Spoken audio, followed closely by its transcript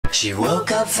She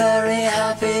woke up very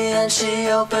happy and she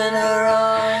opened her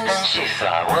eyes, and she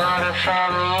thought, what if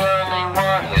I'm the only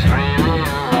one who's really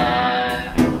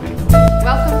alive?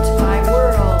 Welcome to my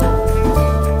world.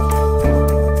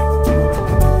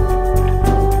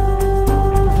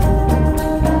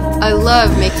 I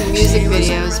love making music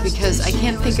videos because I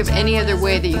can't think of any other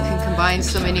way that you can combine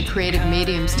so many creative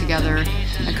mediums together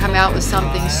and come out with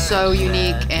something so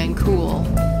unique and cool.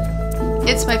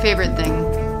 It's my favorite thing.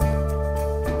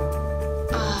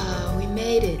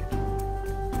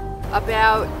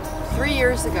 About 3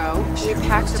 years ago, we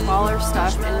packed up all our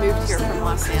stuff and moved here from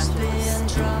Los Angeles.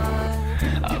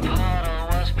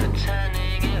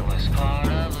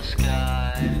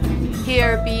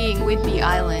 Here being Whidbey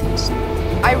Island,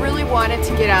 I really wanted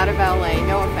to get out of LA,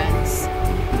 no offense.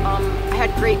 I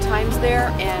had great times there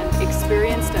and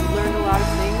experienced and learned a lot of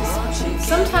things.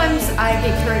 Sometimes I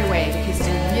get carried away because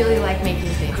I really like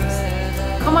making things.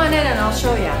 Come on in and I'll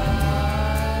show you.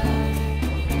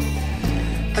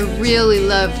 I really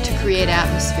love to create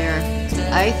atmosphere.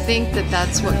 I think that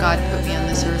that's what God put me on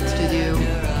this earth to do,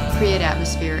 create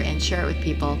atmosphere and share it with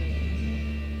people.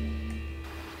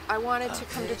 I wanted to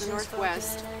come to the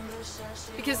Northwest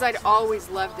because I'd always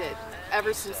loved it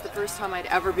ever since the first time I'd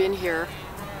ever been here.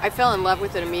 I fell in love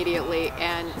with it immediately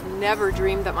and never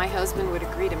dreamed that my husband would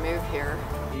agree to move here.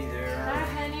 Hi,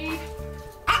 honey.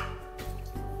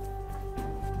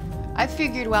 I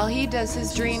figured while he does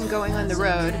his dream going on the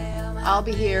road, I'll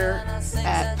be here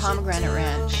at Pomegranate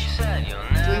Ranch,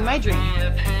 doing my dream.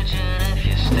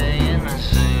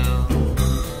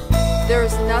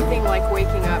 There's nothing like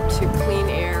waking up to clean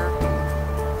air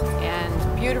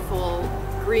and beautiful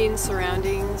green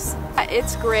surroundings.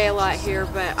 It's gray a lot here,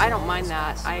 but I don't mind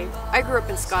that. I grew up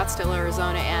in Scottsdale,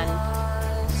 Arizona, and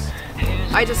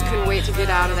I just couldn't wait to get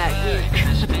out of that heat.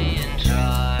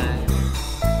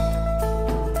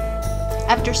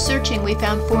 After searching, we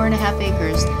found 4.5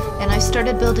 acres, and I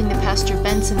started building the pasture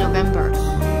fence in November.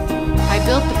 I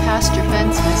built the pasture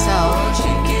fence myself,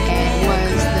 and it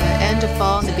was the end of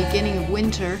fall and the beginning of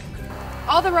winter.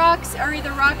 All the rocks are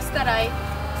either rocks that I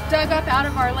dug up out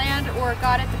of our land or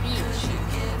got at the beach.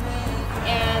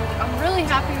 And I'm really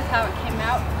happy with how it came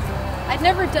out. I'd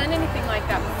never done anything like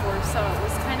that before, so it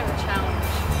was kind of a challenge.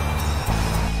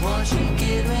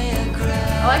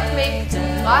 I like to make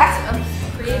lots of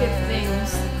creative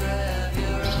things.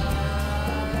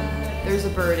 There's a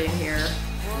bird in here.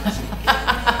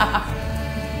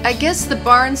 I guess the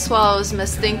barn swallows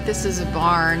must think this is a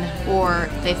barn, or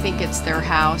they think it's their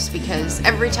house, because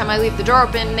every time I leave the door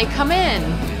open, they come in.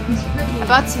 I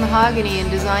bought some mahogany and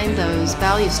designed those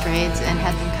balustrades and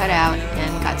had them cut out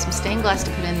and got some stained glass to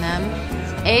put in them.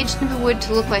 Aged the wood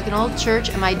to look like an old church,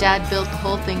 and my dad built the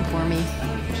whole thing for me.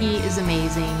 He is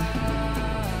amazing.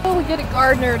 Oh, we get a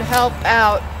gardener to help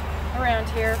out around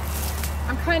here.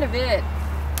 I'm kind of it.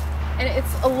 And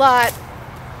it's a lot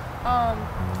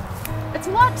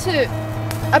to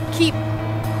upkeep.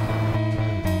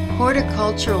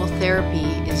 Horticultural therapy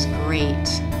is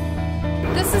great.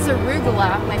 This is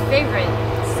arugula, my favorite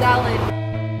salad.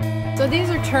 So these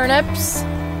are turnips,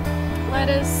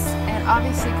 lettuce, and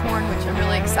obviously corn, which I'm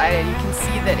really excited. You can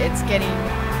see that it's getting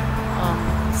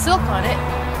silk on it.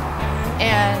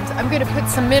 And I'm going to put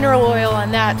some mineral oil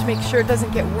on that to make sure it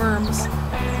doesn't get worms.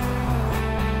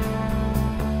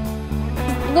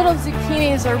 Little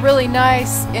zucchinis are really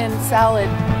nice in salad.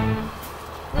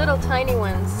 Little tiny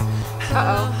ones.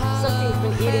 Uh-oh, something's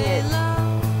been eating it.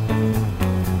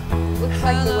 Looks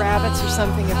like the rabbits or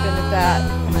something have been at that.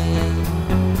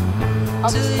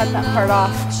 I'll just cut that part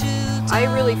off. I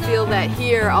really feel that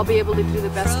here I'll be able to do the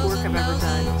best work I've ever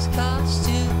done.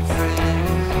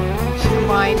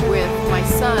 Combined with my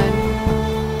son.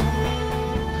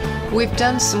 We've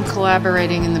done some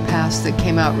collaborating in the past that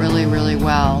came out really, really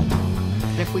well.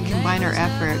 But if we combine our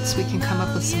efforts, we can come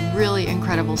up with some really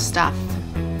incredible stuff.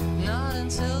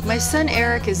 My son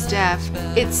Eric is deaf.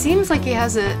 It seems like he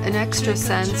has an extra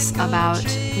sense about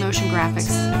motion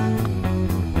graphics.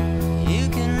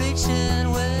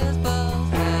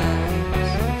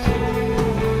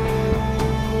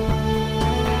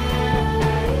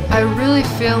 I really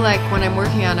feel like when I'm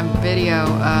working on a video,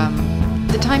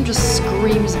 the time just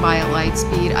screams by at light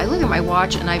speed. I look at my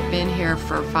watch and I've been here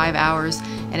for 5 hours,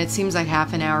 and it seems like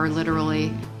half an hour,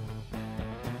 literally.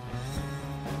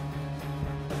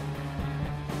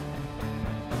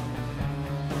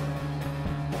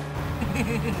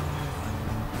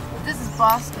 This is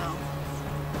Bosco.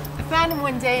 I found him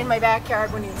one day in my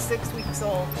backyard when he was 6 weeks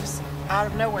old. Just out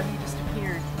of nowhere, he just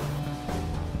appeared.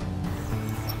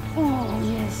 Oh,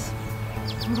 yes.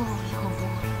 Oh,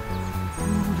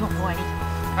 good boy.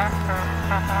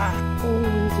 Oh,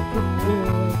 he's a good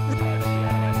boy.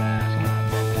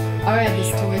 I had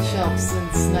this toy shelf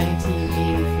since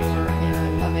 1984 and I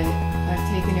love it. I've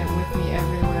taken it with me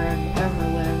everywhere I've ever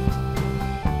lived.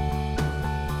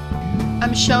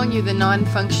 I'm showing you the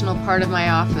non-functional part of my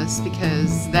office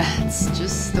because that's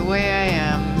just the way I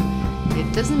am. It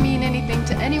doesn't mean anything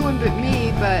to anyone but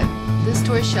me, but this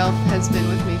toy shelf has been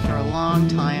with me for a long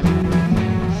time.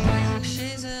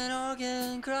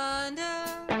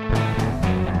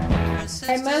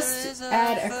 I must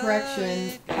add a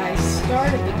correction. I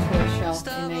started the toy shelf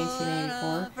in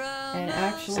 1984 and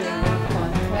actually worked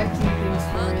on collecting things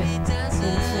for it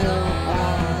until,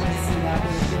 let's see, that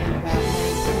would have been about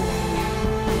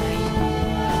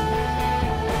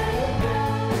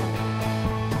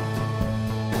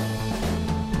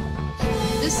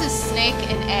 1990. This is Snake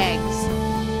and Eggs.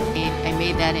 I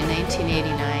made that in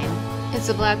 1989. It's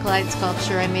a black light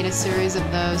sculpture. I made a series of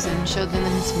those and showed them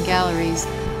in some galleries.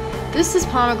 This is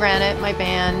Pomegranate, my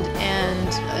band,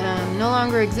 and no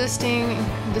longer existing.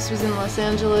 This was in Los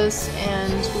Angeles,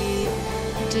 and we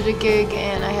did a gig,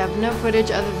 and I have no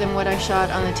footage other than what I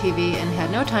shot on the TV and had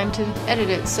no time to edit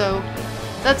it, so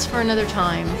that's for another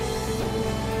time.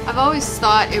 I've always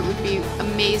thought it would be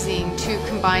amazing to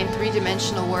combine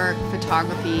three-dimensional work,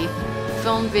 photography,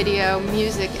 film, video,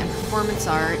 music, and performance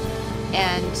art,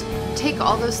 and take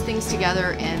all those things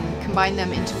together and combine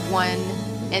them into one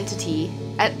entity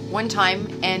at one time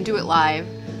and do it live.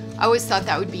 I always thought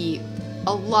that would be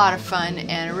a lot of fun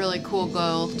and a really cool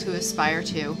goal to aspire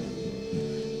to.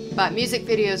 But music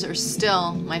videos are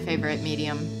still my favorite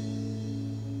medium.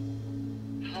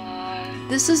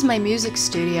 This is my music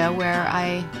studio where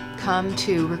I come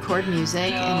to record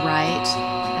music and write,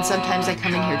 and sometimes I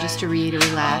come in here just to read or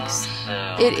relax.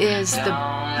 It is the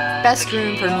best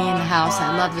room for me in the house.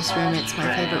 I love this room. It's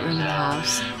my favorite room in the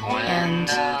house. And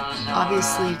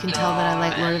obviously you can tell that I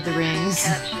like Lord of the Rings.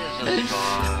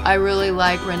 I really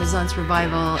like Renaissance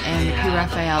Revival and the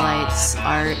Pre-Raphaelites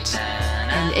art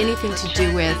and anything to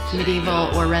do with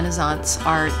medieval or Renaissance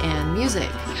art and music.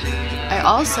 I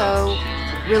also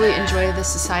really enjoy the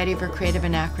Society for Creative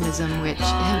Anachronism, which,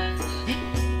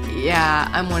 yeah,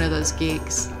 I'm one of those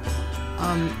geeks.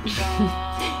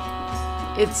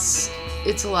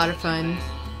 It's a lot of fun.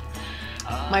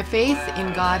 My faith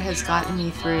in God has gotten me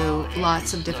through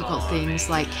lots of difficult things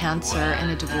like cancer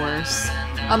and a divorce,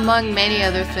 among many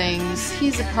other things.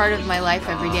 He's a part of my life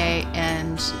every day,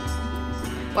 and,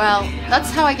 well, that's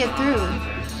how I get through.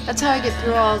 That's how I get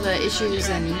through all the issues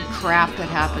and crap that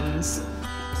happens.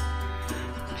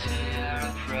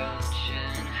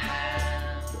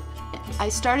 I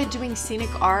started doing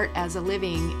scenic art as a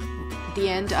living at the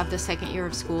end of the second year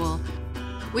of school,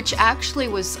 which actually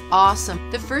was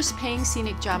awesome. The first paying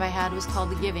scenic job I had was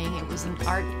called The Giving. It was an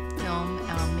art film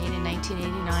made in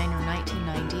 1989 or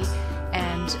 1990,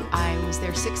 and I was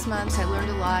there 6 months. I learned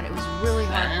a lot. It was really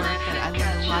hard work, but I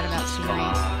learned a lot about scenery.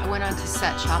 I went on to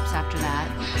set shops after that.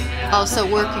 Also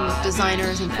working with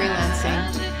designers and freelancing.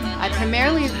 I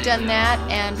primarily have done that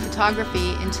and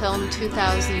photography until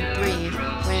 2003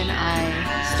 when I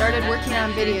started working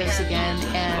on videos again,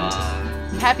 and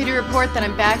I'm happy to report that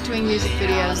I'm back doing music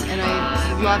videos and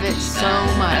I love it so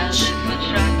much.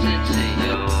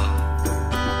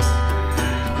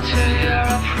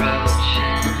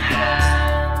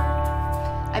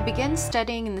 I began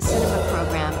studying in the cinema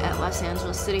program at Los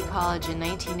Angeles City College in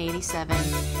 1987,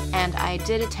 and I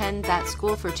did attend that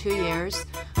school for 2 years.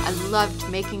 I loved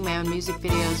making my own music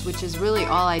videos, which is really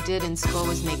all I did in school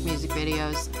was make music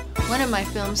videos. One of my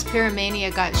films,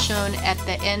 Pyromania, got shown at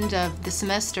the end of the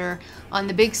semester on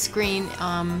the big screen.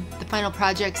 The final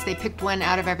projects, they picked one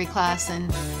out of every class,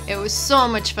 and it was so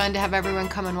much fun to have everyone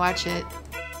come and watch it.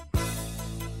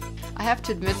 I have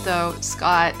to admit though,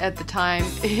 Scott, at the time,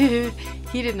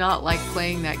 he did not like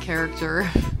playing that character.